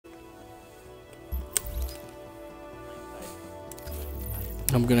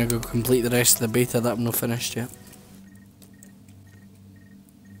I'm gonna go complete the rest of the beta that I'm not finished yet.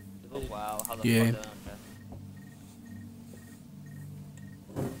 Oh wow, how the Yeah. fuck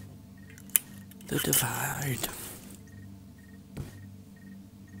The Divide.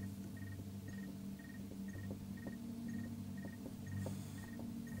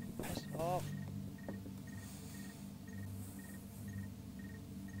 Piss off.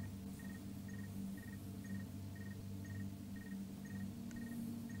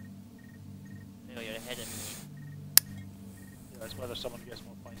 No, you're ahead of me. Yeah, it's whether someone gets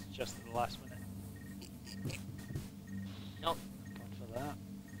more points just at the last minute. Nope. Going for that.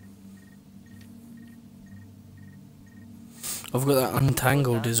 I've got that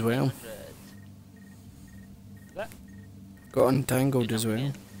untangled as well. 100. That? Got untangled You're as not well.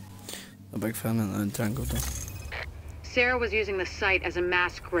 in. A big fan of the untangled though. Sarah was using the site as a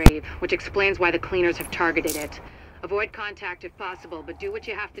mass grave, which explains why the cleaners have targeted it. Avoid contact if possible, but do what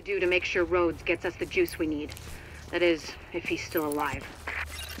you have to do to make sure Rhodes gets us the juice we need. That is, if he's still alive.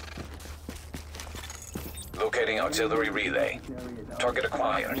 Locating auxiliary relay. Target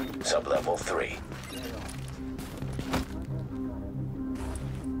acquired. Sublevel 3.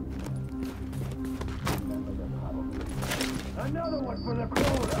 Another one for the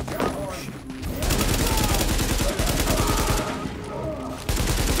quota, cowboy!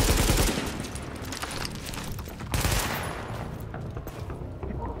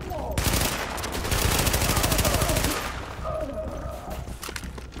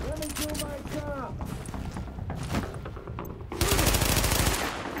 Let me do my job!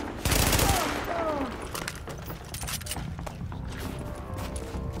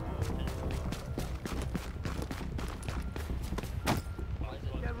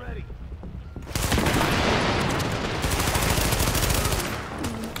 Get ready!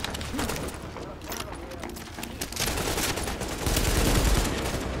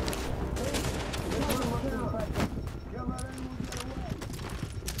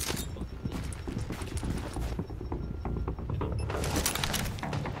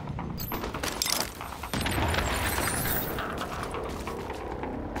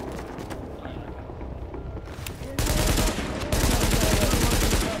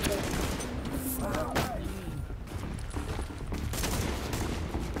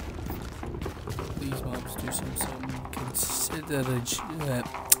 These mobs do some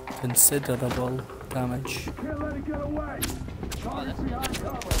considerable damage. Can't let it get away! Target's behind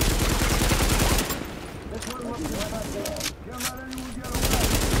cover! This one looks like I said. Can't let anyone get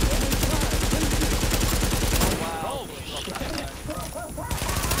away! Oh,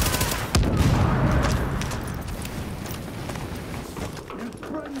 You're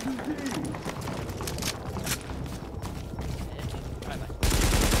spreading disease!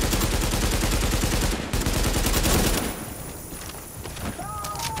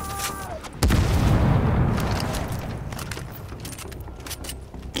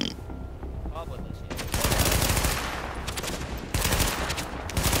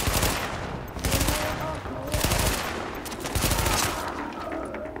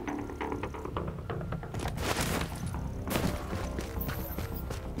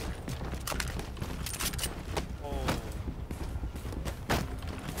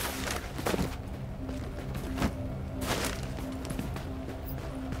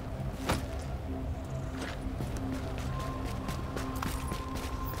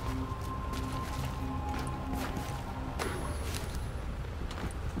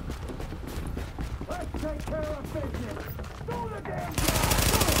 Let's take care of business! Do the damn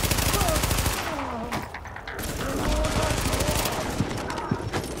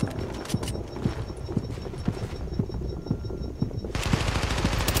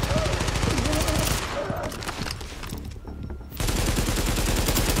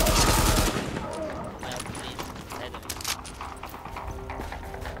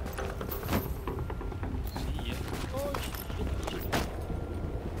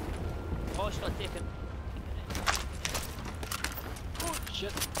Oh, it's not taken. Oh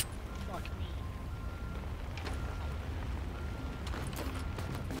shit. Fuck me.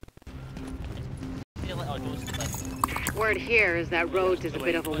 Feel like our ghost is like, Word here is that Rhodes is a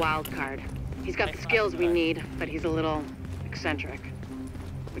bit of a wild card. He's got the skills we need, but he's a little eccentric.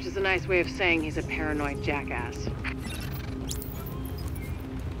 Which is a nice way of saying he's a paranoid jackass.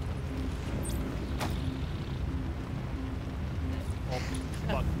 Oh,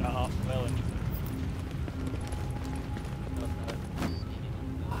 fuck that half well into it.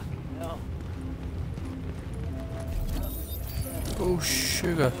 Fuck, no. Oh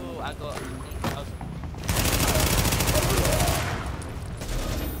sugar. oh, I got 8,000.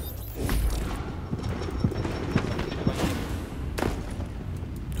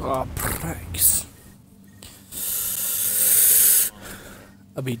 Oh, pricks.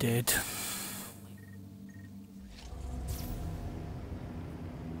 I'll be dead.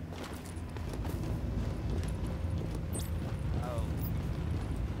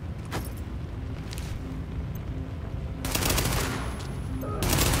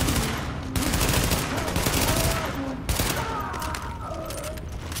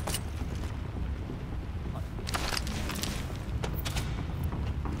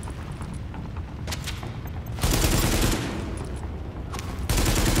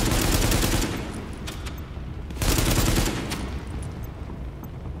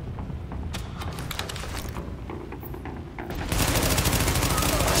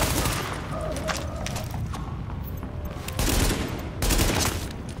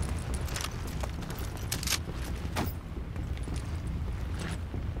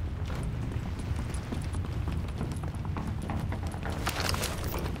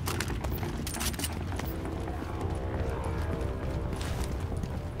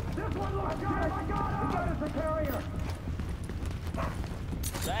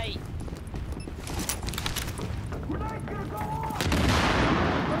 Right.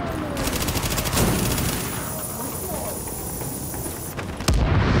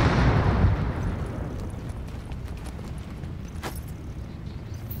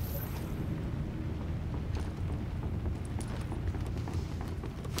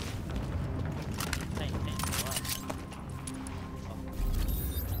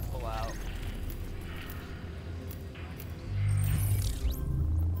 Oh wow.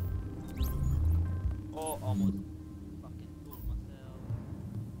 Oh, almost fucking fooled myself.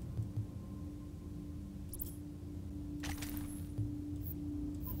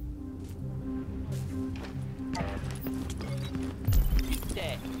 You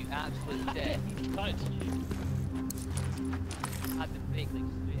dead. You absolutely dead. Tight. Had the break like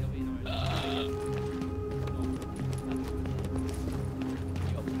straight away.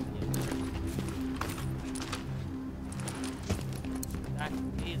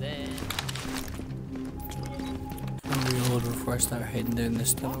 Exactly then. I'll reload before I start heading down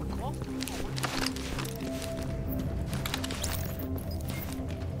this tunnel.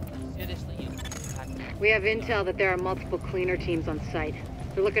 Seriously, you. We have intel that there are multiple cleaner teams on site.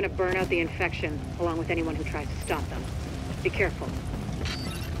 They're looking to burn out the infection, along with anyone who tries to stop them. Be careful.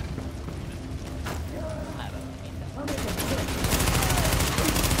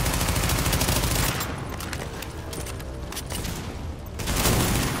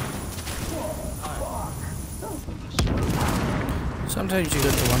 Sometimes you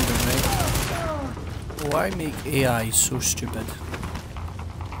get to wonder, right? Why make AI so stupid?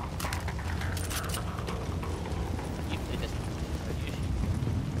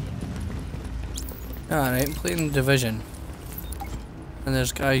 Alright, I'm playing Division. And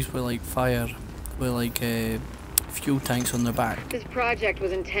there's guys with like fire, with like fuel tanks on their back. This project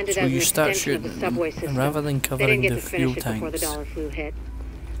was intended So as an you start extension of the shooting subway them, system. and rather than They covering didn't the get to fuel finish it before the tanks, dollar flu hit.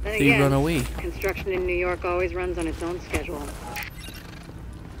 Then they again, run away. construction in New York always runs on its own schedule.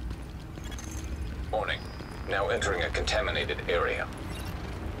 Warning. Now entering a contaminated area.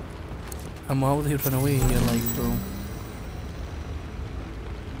 And while they run away, you're like, bro.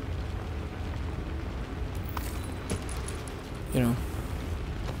 You know,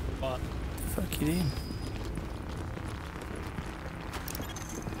 But fuck you doing?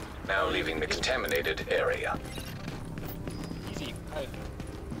 Now leaving the contaminated area. easy. Out.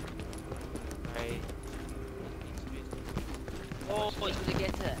 Right. Oh, he's gonna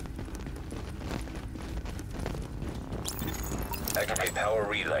get it. Activate power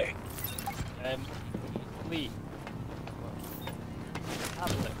relay. Lee.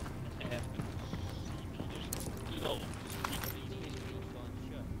 Tablet. Oh.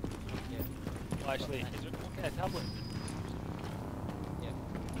 Well, actually, is there what kind of tablet?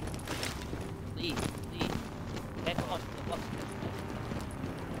 Lee. Get on the bus.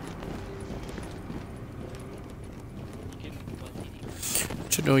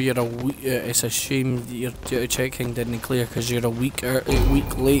 Do you know you're a it's a shame that your duty checking didn't clear because you're a week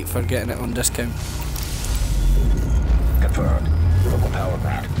late for getting it on discount. Confirmed. Local power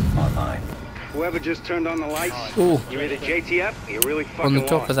grid online. Whoever just turned on the lights, Oh, you're either JTF or you're really fucking on the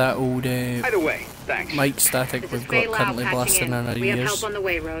top lost. of that old Either way, thanks. mic static This we've is Faye got Lau currently patching blasting in our in. We have ears, help on the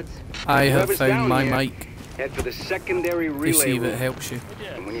way, Rhodes. I have Whoever's found down my here, mic Head for the secondary to relay see if it room. helps you.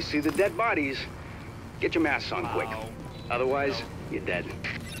 And when you see the dead bodies, get your masks on quick. Otherwise, you're dead.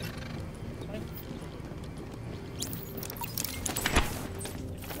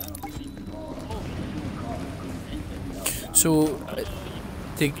 So,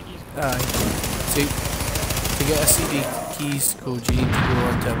 to get a CD keys code, you need to go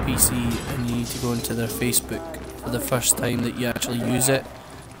onto a PC and you need to go into their Facebook. For the first time that you actually use it,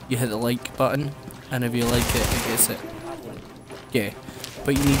 you hit the like button, and if you like it, it gets it. Yeah,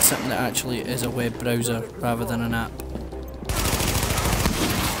 but you need something that actually is a web browser rather than an app.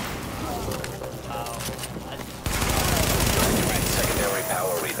 Secondary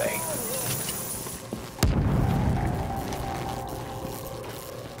power relay.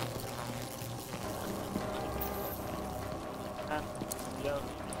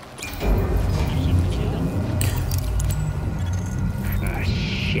 Ah,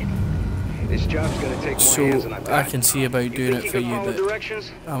 shit. This job's gonna take more hands than I've got. I can see about doing it for you, but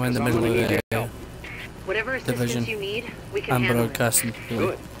I'm in the middle of it. Whatever assistance Division. you need, we can I'm handle it. broadcasting.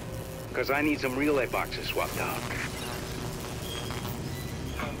 Good. Because I need some relay boxes swapped out.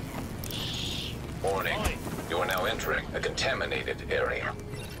 Warning. You are now entering a contaminated area.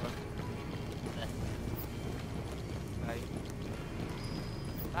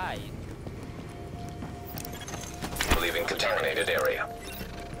 Hi. Leaving contaminated area.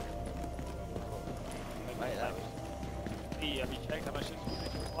 Have you checked how much it's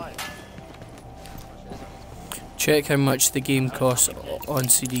going to Check how much the game costs on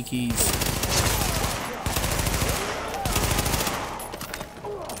CD keys.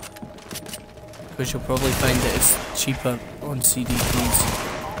 Because you'll probably find that it's cheaper on CD keys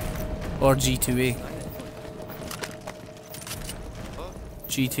or G2A.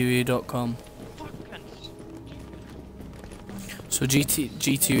 G2A.com. So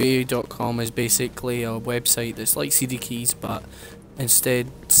G2A.com is basically a website that's like CD keys, but instead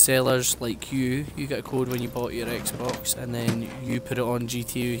sellers like you get a code when you bought your Xbox, and then you put it on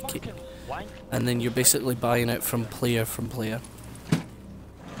G2A, and then you're basically buying it from player. Son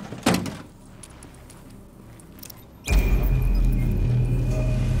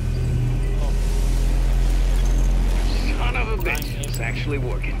of a bitch. It's actually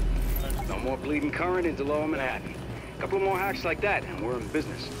working. No more bleeding current into Lower Manhattan. A couple more hacks like that, and we're in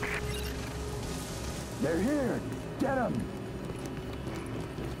business. They're here. Get them.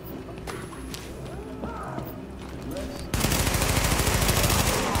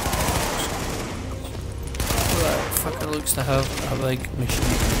 That fucker looks to have a big machine.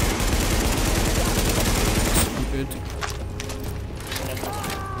 So good.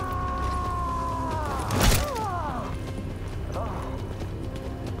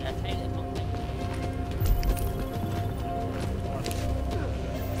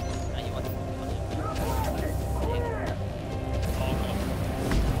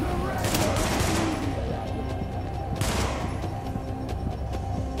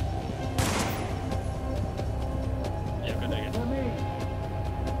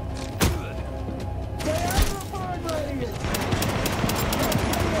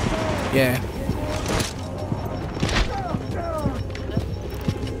 Yeah.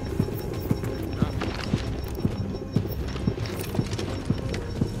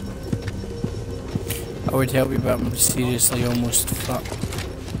 I would help you, but I'm seriously almost fucked.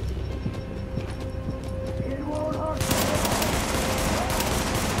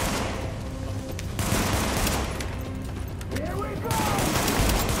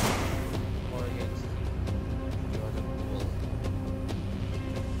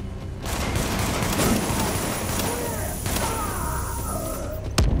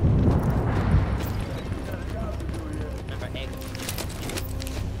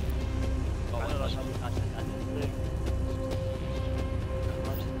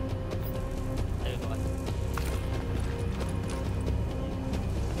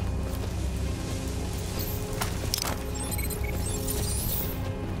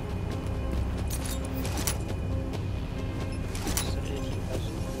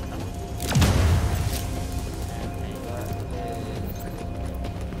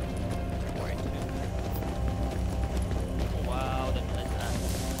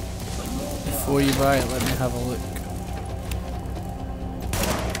 Before you buy it, let me have a look.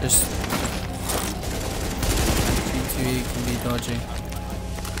 Just G2A can be dodgy.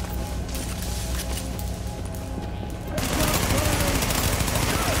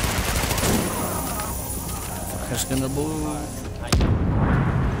 Fucker's gonna blow.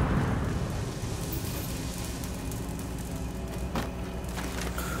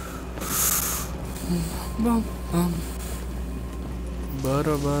 Bum bum.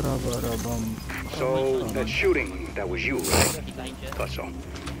 Bum. So, that shooting, that was you, right? Thought so.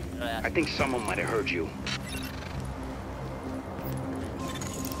 I think someone might have heard you.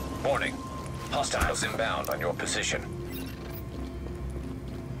 Warning. Hostiles inbound on your position.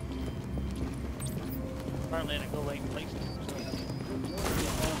 Apparently in a go right places.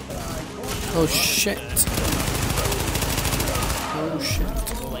 Oh shit. Oh shit.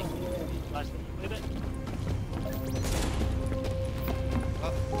 So, like, Last time you played it?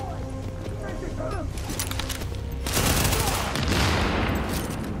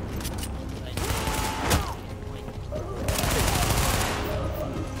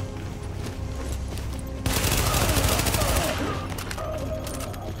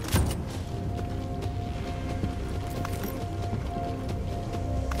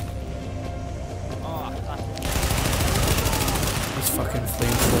 These fucking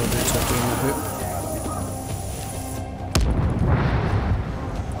flamethrowers are doing the hoop.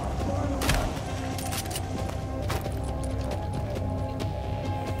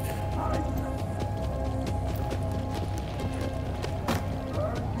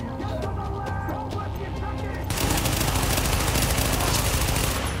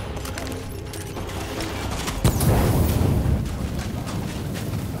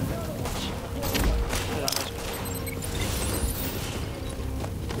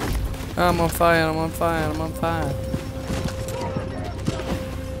 I'm on fire, I'm on fire, I'm on fire.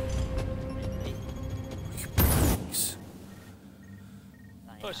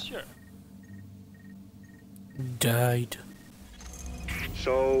 Oh, sure. Died.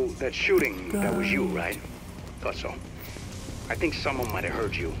 So, that shooting, that was you, right? Thought so. I think someone might have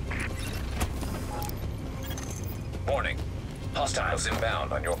heard you. Warning. Hostiles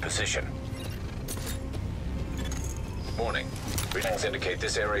inbound on your position. Warning. Readings indicate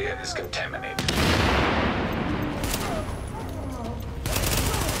this area is contaminated.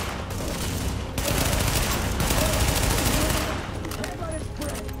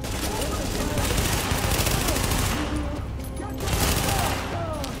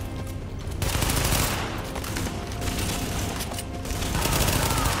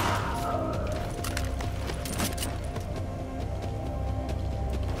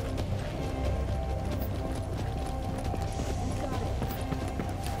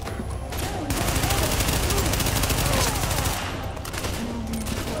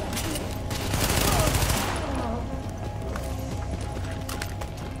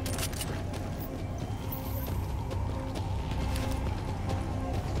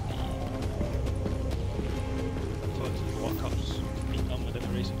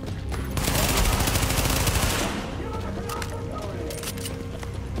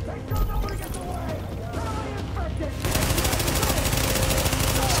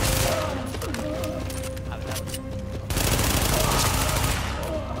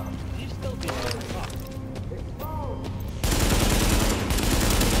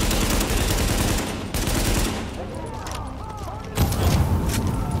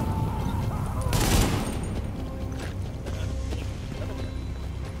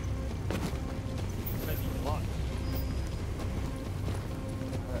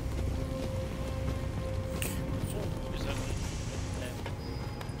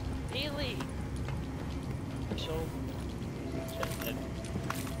 Really? So,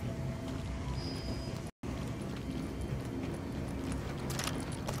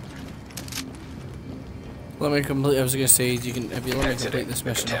 Let me complete. I was gonna say you can if you let me complete Exiting this the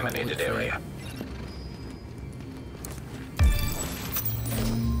mission. I'll have a contaminated look for area.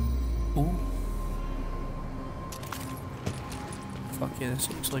 it. Ooh. Fuck yeah! This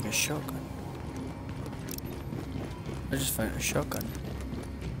looks like a shotgun. I just found a shotgun.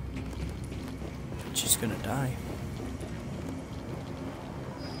 She's gonna die.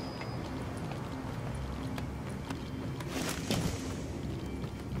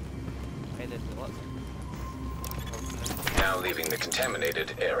 okay, there's lots. Now leaving the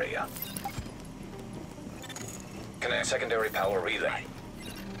contaminated area. Connect secondary power relay.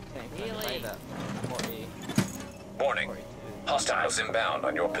 Really? Warning. Hostiles inbound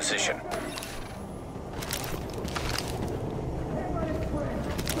on your position.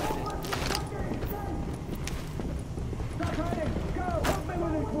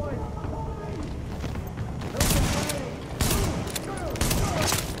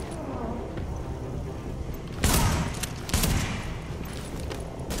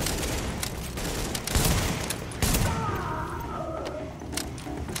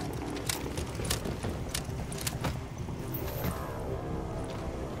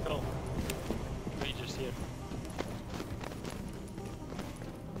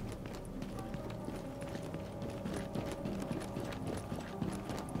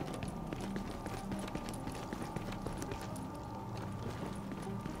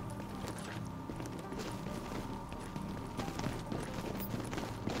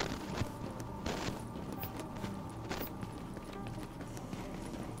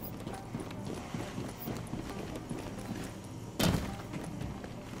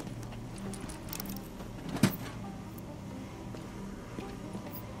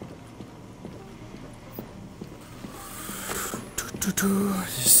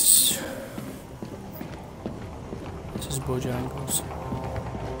 This is Bojangles.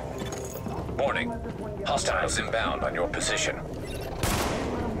 Warning. Hostiles inbound on your position.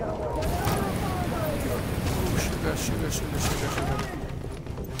 Sugar, sugar, sugar, sugar, sugar.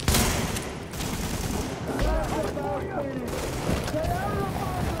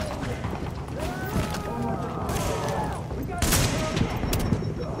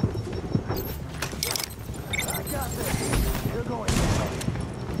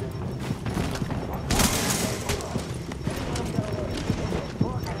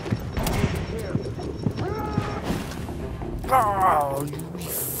 Oh, you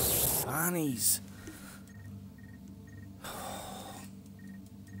fannies.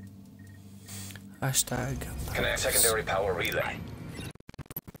 Hashtag. Connect secondary power relay.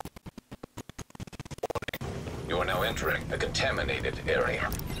 You are now entering a contaminated area.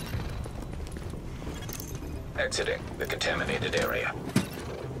 Exiting the contaminated area.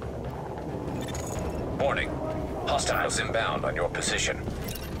 Warning. Hostiles inbound on your position.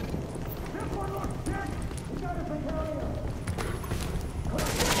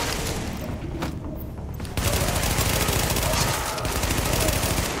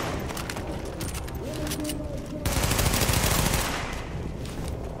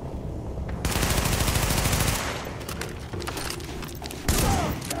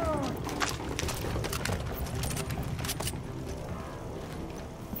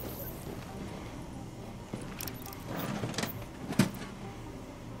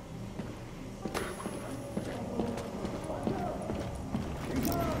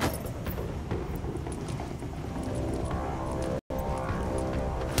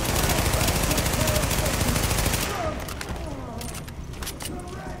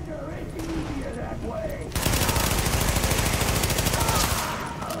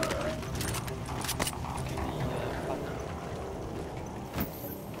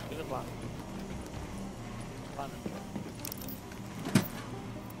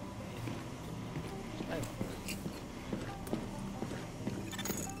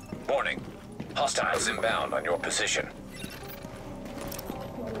 Warning. Hostiles inbound on your position.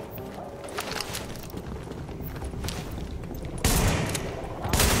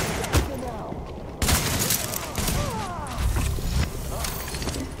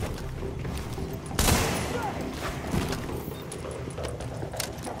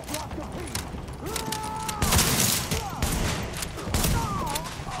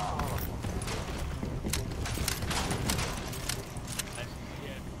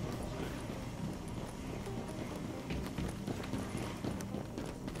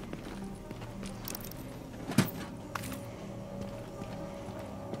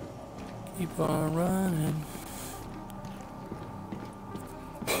 Keep on running.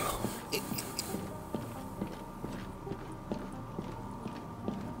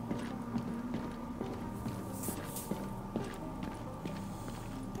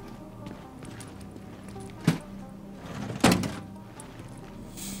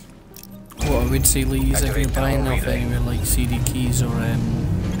 What I would say, Lee, is if you're buying off anywhere like CD Keys or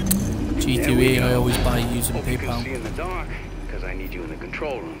G2A, I always buy using PayPal. I need you in the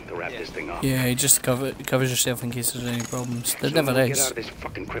control room to wrap this thing up. Yeah, it just covers yourself in case there's any problems. There never is.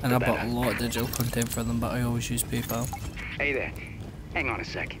 And I bought a lot of digital content for them, but I always use PayPal. Hey there, hang on a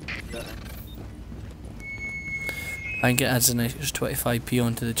second. I think it adds an extra 25p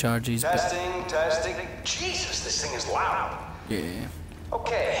onto the charges. Testing, testing. Jesus, this thing is loud. Yeah.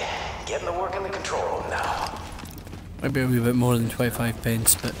 Okay, getting to work in the control room now. Maybe a wee bit more than 25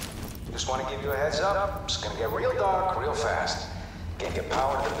 pence, but... Just want to give you a heads up. It's gonna get real dark real fast. Can't get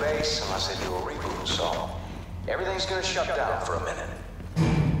power to the base unless they do a reboot, so everything's gonna shut down for a minute.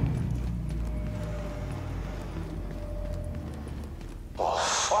 Oh,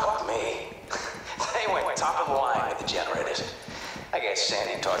 fuck me. They went top of the line with the generators. I guess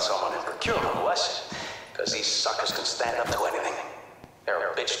Sandy taught someone in procurement a lesson, because these suckers can stand up to anything. They're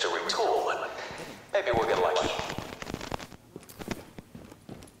a bitch to retool, but maybe we'll get lucky.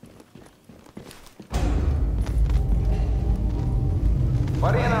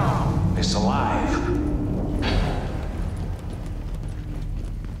 What do you know? It's alive.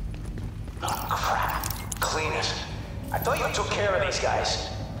 Oh, crap. Clean it. I thought you took care of these guys.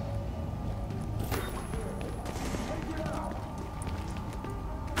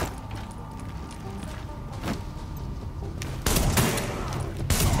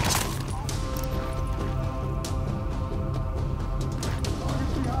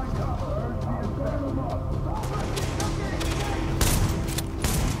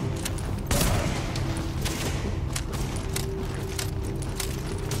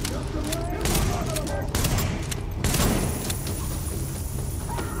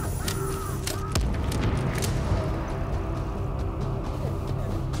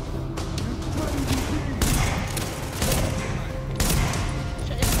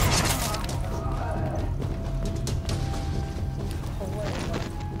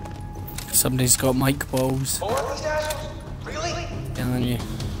 Somebody's got mic balls. More of these assholes? Really? Telling you.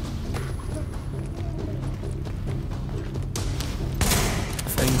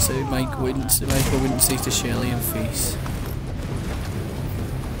 Things that Michael wouldn't say to Shelley in face.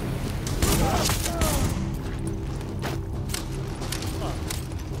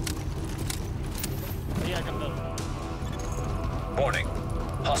 Warning.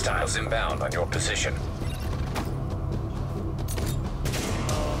 Hostiles inbound on your position.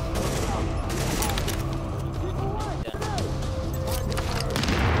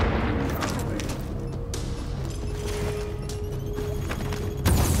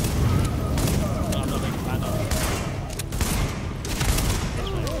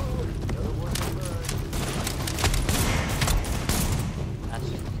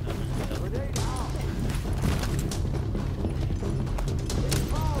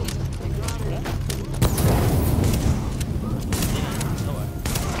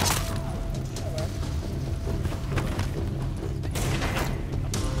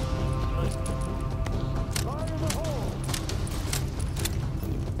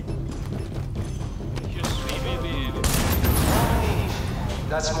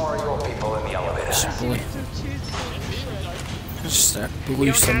 That's more of your people in the elevator. Boy. Just We blew don't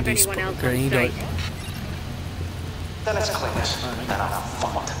have somebody's anyone else on grenade out. site. Then it's cleanest, and I'm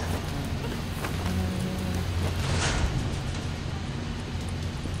fucked.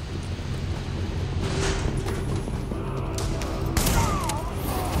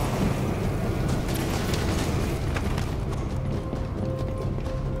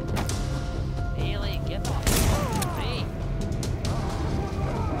 Haley, get off. Hey.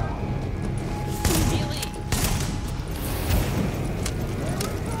 Haley.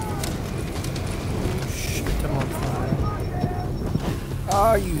 Shit, I'm on fire.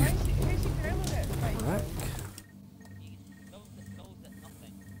 Ah, you wreck. Goes at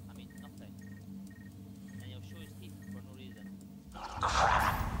nothing. I mean, nothing. And he'll show his teeth for no reason.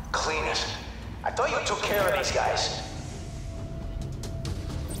 Crap. Cleanest. I thought you took care of these guys.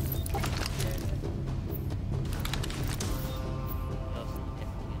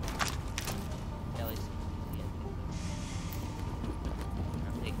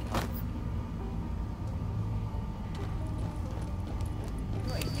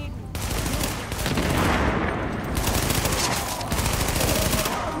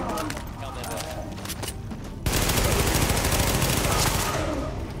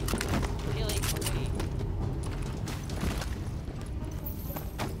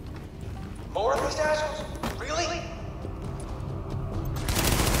 More of these assholes? Really?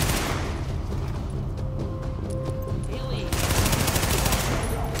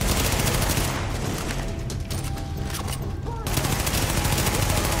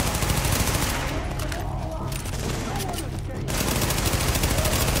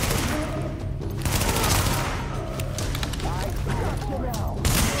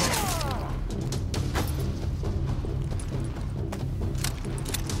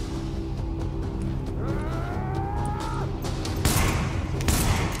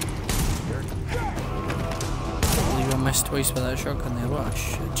 Missed twice with that shotgun there, what a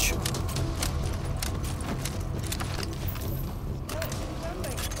shit shot.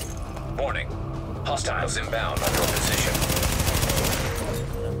 Warning. Hostiles inbound on your position.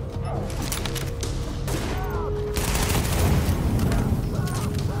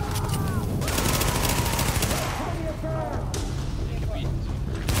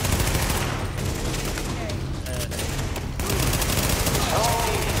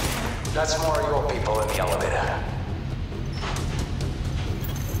 That's more of your people in the elevator.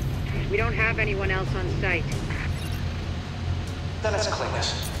 We don't have anyone else on site. Then it's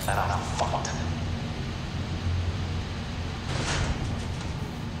cleanest, and I'm fucked.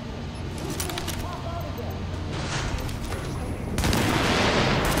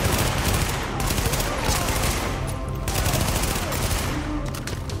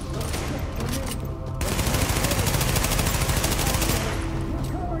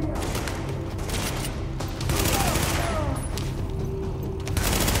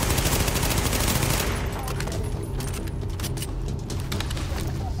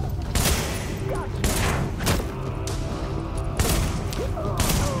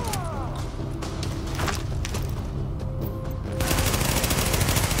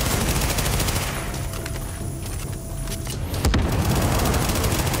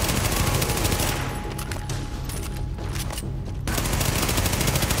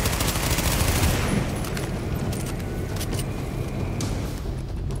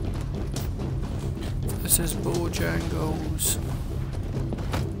 This is Bojangles.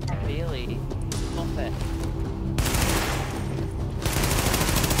 Really? Stop it.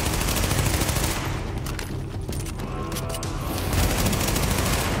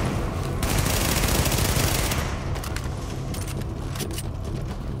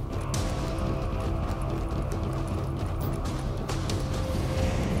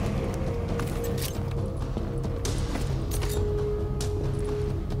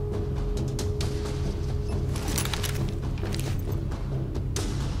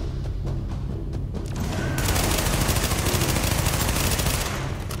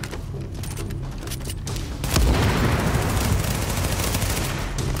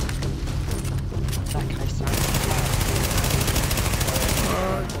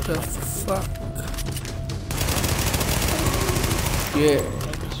 the fuck? Yeah.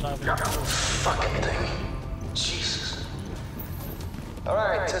 Fucking thing. Jesus.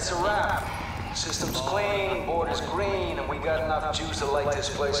 Alright, that's a wrap. System's clean, board is green, and we got enough juice to light this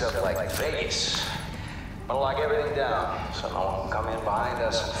place up like Vegas. Gonna lock everything down, so no one can come in behind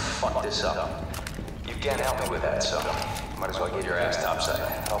us and fuck this up. You can't help me with that, so might as well get your ass topside.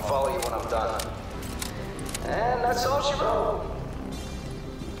 I'll follow you when I'm done. And that's all she wrote.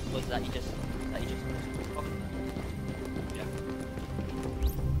 Was that you just yeah.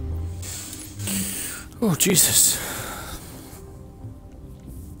 Oh Jesus.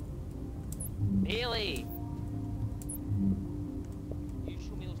 Bailey! You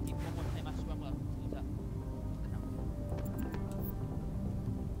show me those teeth one more time, I swear I'm gonna close that.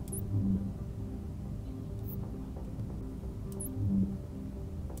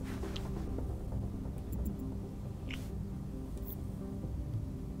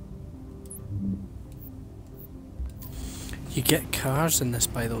 You get cars in this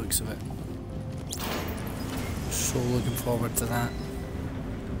by the looks of it. So looking forward to that.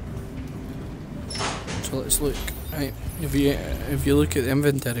 So let's look. Right, if you look at the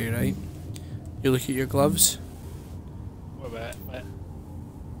inventory, right? You look at your gloves. Wait.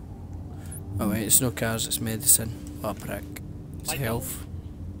 Oh wait, it's no cars, it's medicine. Oh prick. It's Michael? health.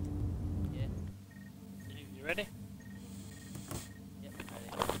 Yeah. You ready? Yep,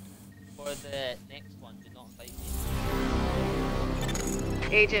 ready. For the next one, do not invite me.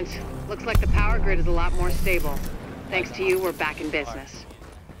 Agent, looks like the power grid is a lot more stable. Thanks to you, we're back in business.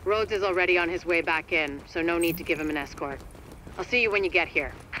 Rhodes is already on his way back in, so no need to give him an escort. I'll see you when you get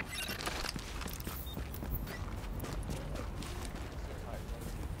here.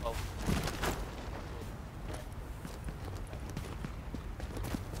 Oh.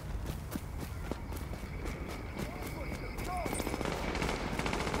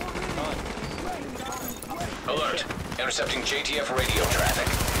 Alert. Intercepting JTF radio traffic.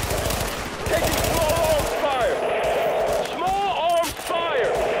 Taking small arms fire! Small arms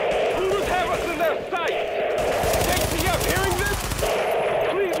fire! Hooters have us in their sights! JTF hearing this?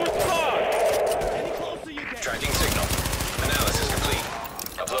 Please respond! Any closer you get. Tracking signal. Analysis complete.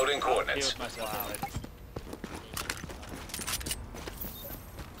 Uploading coordinates. Healed myself already.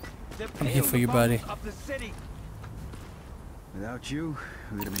 I'm here for you, buddy. Up the city. Without you,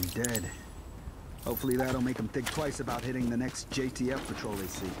 we'd have been dead. Hopefully that'll make them think twice about hitting the next JTF patrol they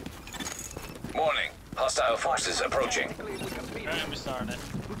see. Warning. Hostile forces approaching. Alright, we're starting it.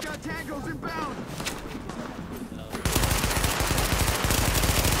 We've got tangos inbound!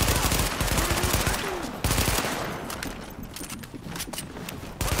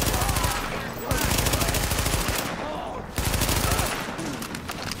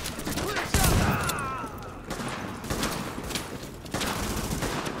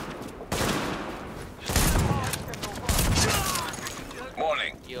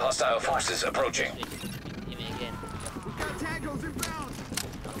 Warning. Hostile forces approaching. Give me again. We've got tangos inbound!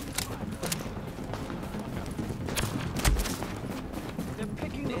 They're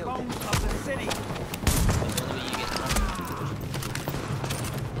picking the bones of the city. The only way you get some.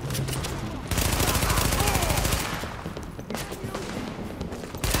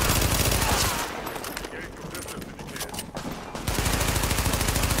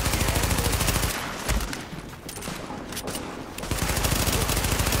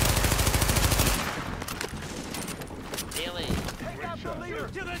 Bailey! Take out the leader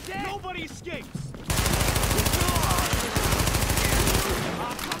to the dead! Nobody escapes!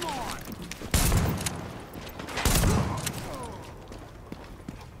 Come on!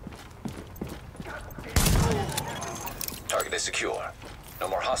 Target is secure. No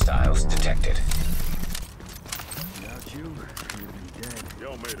more hostiles detected. Without you, we'd have been dead.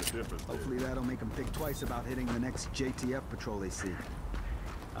 Y'all made a difference. Hopefully that'll make them think twice about hitting the next JTF patrol they see.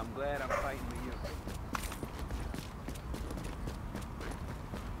 I'm glad I'm fighting with you.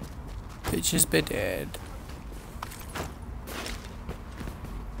 Bitches be dead.